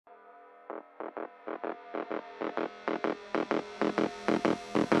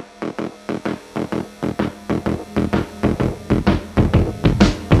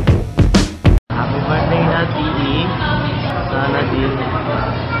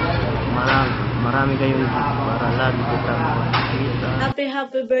marami kayong gift para lagi kita makikita.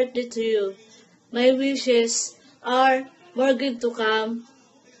 Happy birthday to you. My wishes are more good to come.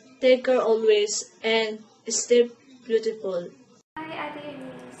 Take care always and stay beautiful. Hi, Ate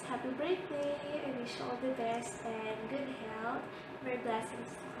Eunice. Happy birthday. I wish you all the best and good health. More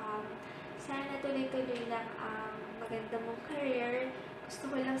blessings to come. Sana tuloy-tuloy lang ang maganda mong career. Gusto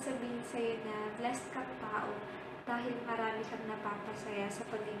ko lang sabihin sa'yo na blessed kang tao dahil marami kang napapasaya sa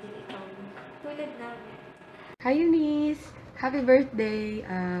pagiging ikaw tulad namin. Hi Eunice! Happy birthday!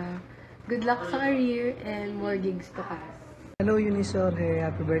 Good luck sa career and more gigs to come. Hello Eunice, Jorge.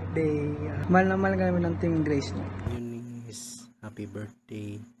 Happy birthday. Mahal na mahal ka namin ng Team Grace. Eunice, happy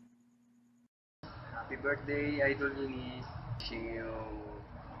birthday. Happy birthday, Idol Eunice. Wishing you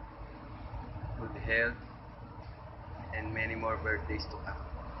good health and many more birthdays to come.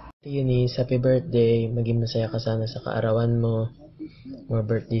 Eunice, happy birthday. Maging masaya ka sana sa kaarawan mo. More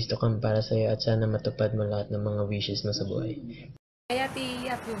birthdays to come para sa'yo at sana matupad mo lahat ng mga wishes mo sa buhay. Hi Ate,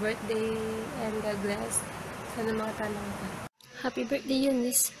 happy birthday and God bless. Sana mga tanong ka. Happy birthday,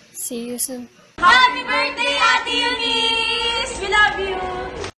 Eunice. See you soon. Happy birthday, Ate Eunice! We love you!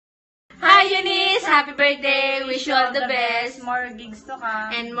 Hi, Eunice! Happy birthday! Wish you all the best. More gigs to come.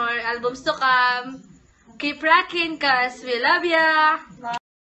 And more albums to come. Keep rocking, cause we love ya!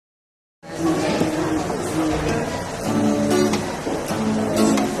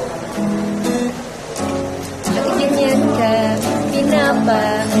 Bakit ganyan ka?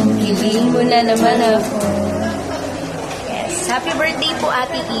 Pinapakilig mo na naman ako. Happy birthday po,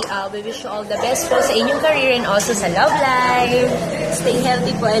 Ate Ia. We wish you all the best po sa inyong career and also sa love life. Stay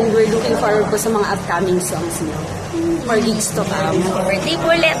healthy po and we're looking forward po sa mga upcoming songs niyo. More gigs to come. Happy birthday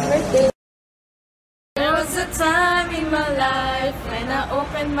po ulit. There was a time in my life when I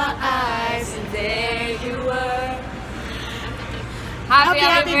opened my eyes and there you were.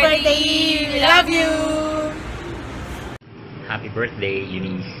 Happy birthday! We love you! Happy birthday,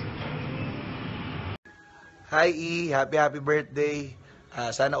 Eunice. Hi E, happy birthday.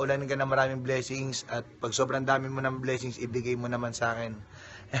 Sana ulanin ka ng maraming blessings at pag sobrang dami mo ng blessings, ibigay mo naman sa akin.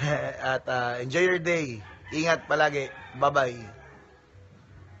 At enjoy your day. Ingat palagi. Bye-bye.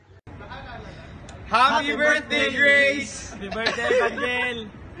 Happy birthday, Grace! Happy birthday, Angel!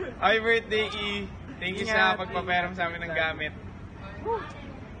 Happy birthday, E. Thank you sa pagpapayaram sa amin ng gamit.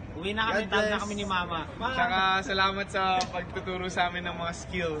 Uwi na kami, tawag na kami ni Mama. Saka salamat sa pagtuturo sa amin ng mga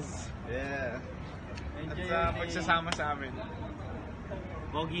skills. Yeah. At sa pagsasama sa amin.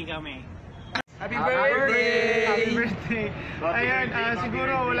 Bogi kami. Happy birthday! Happy birthday! Ayan,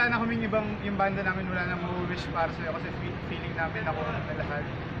 siguro wala na kaming ibang, yung banda namin wala na wish para sa'yo kasi feeling namin ako na lahat.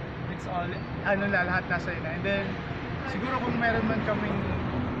 It's all, lahat nasa na. And then, siguro kung meron man kaming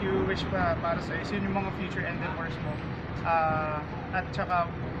wish para sa'yo, so yun yung mga future endeavors mo. At saka,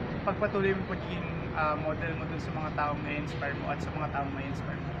 pagpatuloy mo pagiging model mo dun sa mga taong na-inspire mo at sa mga taong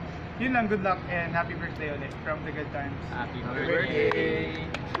ma-inspire mo. Yun lang, good luck and happy birthday ulit from the Good Times. Happy birthday!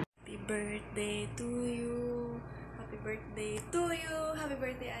 Happy birthday to you. Happy birthday to you. Happy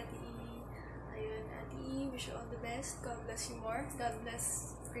birthday, Ate E. Ayun, Ate E, wish you all the best. God bless you more. God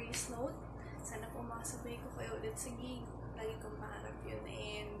bless Grace Note. Sana po makasabay ko kayo ulit sa gig. Lagi kong maharap yun.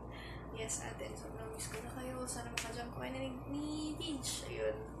 And yes, ate, sobrang miss ko na kayo. Sana makajam ko kayo ni Peach.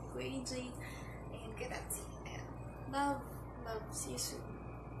 Ayun, Kuya AJ. And Grazie. Ayan. Love. See you soon.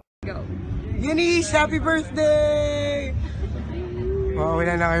 Go. Eunice, happy birthday!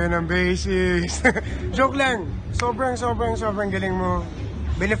 Wala na kayo ng basis. Joke lang. Sobrang galing mo.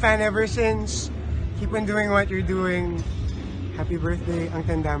 Been a fan ever since. Keep on doing what you're doing. Happy birthday. Ang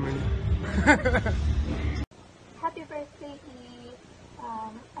tanda mo na. Happy birthday, E.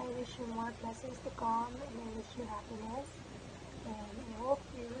 I wish you more blessings to come and I wish you happiness. And I hope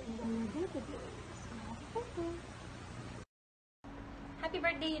you enjoy your day today. So, happy birthday! Happy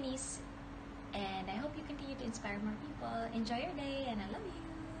birthday, Eunice. And I hope you continue to inspire more people. Enjoy your day and I love you.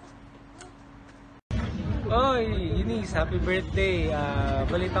 Oy, Eunice, happy birthday.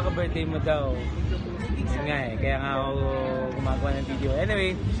 Balita ka birthday mo daw. Yun nga eh, kaya nga ako gumagawa ng video.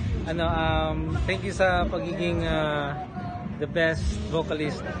 Anyway, thank you sa pagiging the best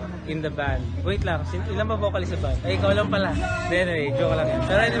vocalist in the band. Wait lang, ilan ba vocalist sa band? Ay, ikaw lang pala. Anyway, joke lang yan.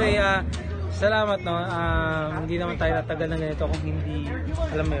 Pero anyway, salamat no. Hindi naman tayo natagal ng ganito kung hindi,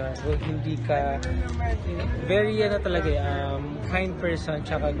 alam mo yun, hindi ka very talaga kind person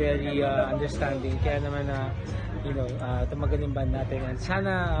tsaka very understanding. Kaya naman tumagal yung band natin and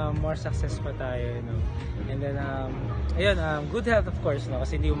sana more success pa tayo, you know. And then ayun, good health of course no,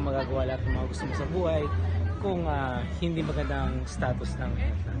 kasi hindi mo magagawa lahat ng mga gusto mo sa buhay kung hindi magandang status ng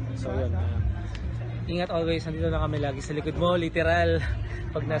health natin. So yun, ingat always, nandito na kami lagi sa likod mo, literal,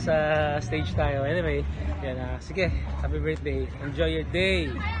 pag nasa stage tayo. Anyway, yan sige, happy birthday, enjoy your day.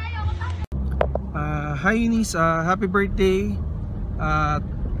 Hi EUNICE, happy birthday.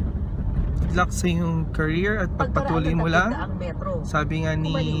 Good luck sa iyong career at pagpatuloy mo lang. Sabi nga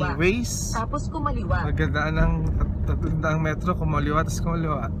ni Race, magandaan ng tatandang metro, kumaliwa, tapos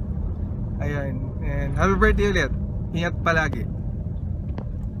kumaliwa. Ayan, and happy birthday ulit. Ingat palagi.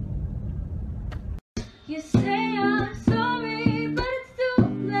 You say I'm sorry, but it's too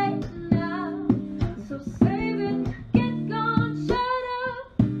late now. So save it, get gone, shut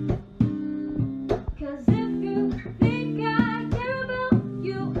up. Cause if you think I care about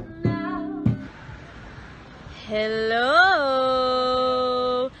you now. Hello!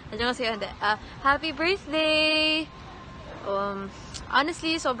 Nandiyan kasi happy birthday!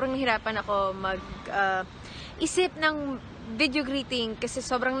 Honestly, sobrang nahirapan ako isip ng video greeting kasi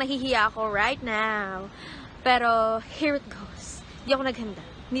sobrang nahihiya ako right now. Pero, here it goes. Hindi ako naghanda.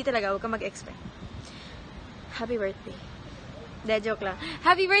 Hindi talaga, huwag ka mag-expect. Happy birthday. Joke lang.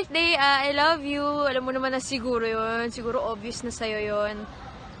 Happy birthday! I love you. Alam mo naman na siguro yun. Siguro obvious na sa'yo yun.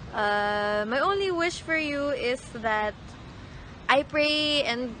 My only wish for you is that I pray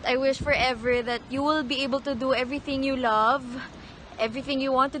and I wish forever that you will be able to do everything you love, everything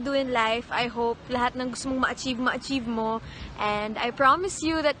you want to do in life. I hope lahat ng gusto mong ma-achieve mo. And I promise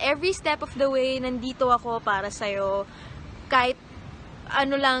you that every step of the way, nandito ako para sa'yo. Kahit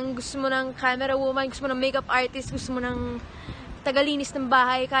ano lang, gusto mo ng camera woman, gusto mo ng makeup artist, gusto mo ng tagalinis ng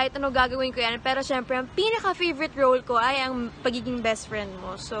bahay, kahit ano gagawin ko yan. Pero syempre, ang pinaka-favorite role ko ay ang pagiging best friend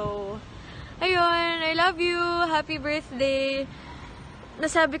mo. So, ayun, I love you. Happy birthday.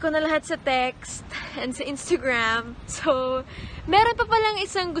 Nasabi ko na lahat sa text and sa Instagram. So, meron pa palang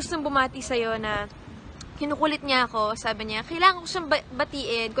isang gustong bumati sa'yo na kinukulit niya ako. Sabi niya, kailangan ko siyang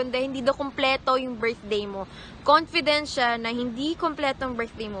batiin kundi hindi daw kompleto yung birthday mo. Confident siya na hindi kompleto ang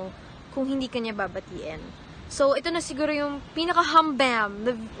birthday mo kung hindi ka niya babatiin. So, ito na siguro yung pinaka-hambam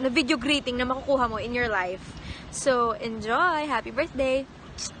na video greeting na makukuha mo in your life. So, enjoy! Happy birthday!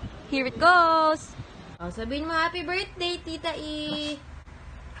 Here it goes! Sabihin mo, happy birthday, Tita E!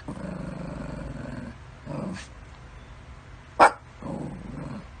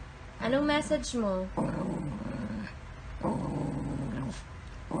 Anong message mo?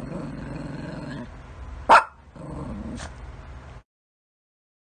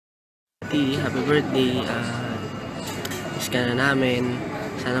 Happy birthday. Miss ka na namin.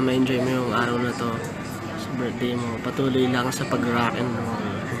 Sana ma-enjoy mo yung araw na to sa birthday mo. Patuloy lang sa pag-rock and roll.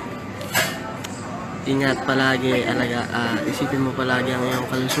 Ingat palagi, isipin mo palagi ang iyong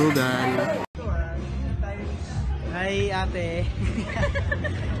kalusugan. Hi ate.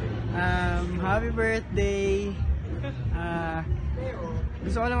 Happy birthday.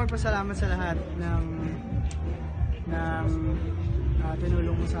 Gusto ko lang magpasalamat sa lahat ng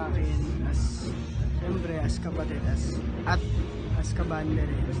tinulong mo sa akin siyempre as kapatid as kabanda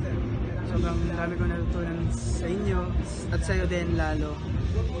rin. Sobrang dami ko natutunan sa inyo at sa'yo din lalo.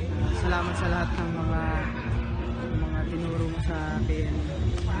 Salamat sa lahat ng mga tinuro mo sa akin.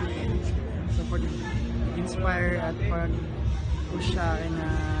 So inspire at pag-push sa akin na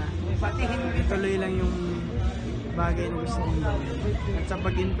ituloy lang yung bagay na gusto kong gawin. At sa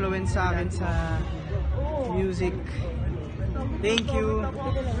pag-influence sa akin sa music. Thank you.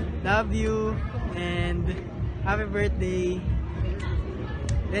 Love you. And happy birthday.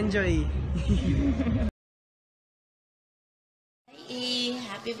 Enjoy.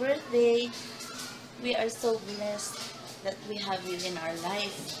 Happy birthday. We are so blessed that we have you in our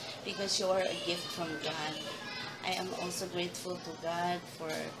life because you are a gift from God. I am also grateful to God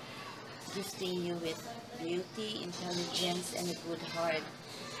for gifting you with beauty, intelligence, and a good heart.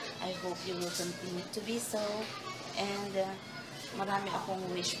 I hope you will continue to be so. And marami akong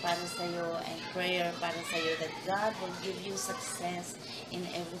wish para sa'yo and prayer para sa'yo that God will give you success in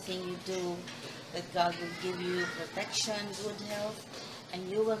everything you do, that God will give you protection, good health, and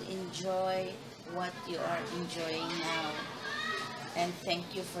you will enjoy what you are enjoying now. And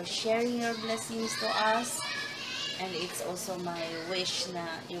thank you for sharing your blessings to us. And it's also my wish na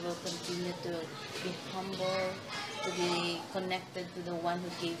you will continue to be humble, to be connected to the one who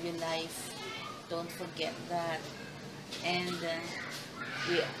gave you life. Don't forget that. And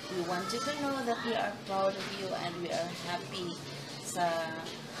we want you to know that we are proud of you and we are happy sa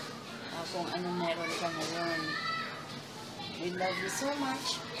kung ano meron ka ngayon. We love you so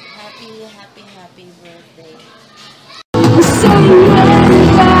much. Happy birthday.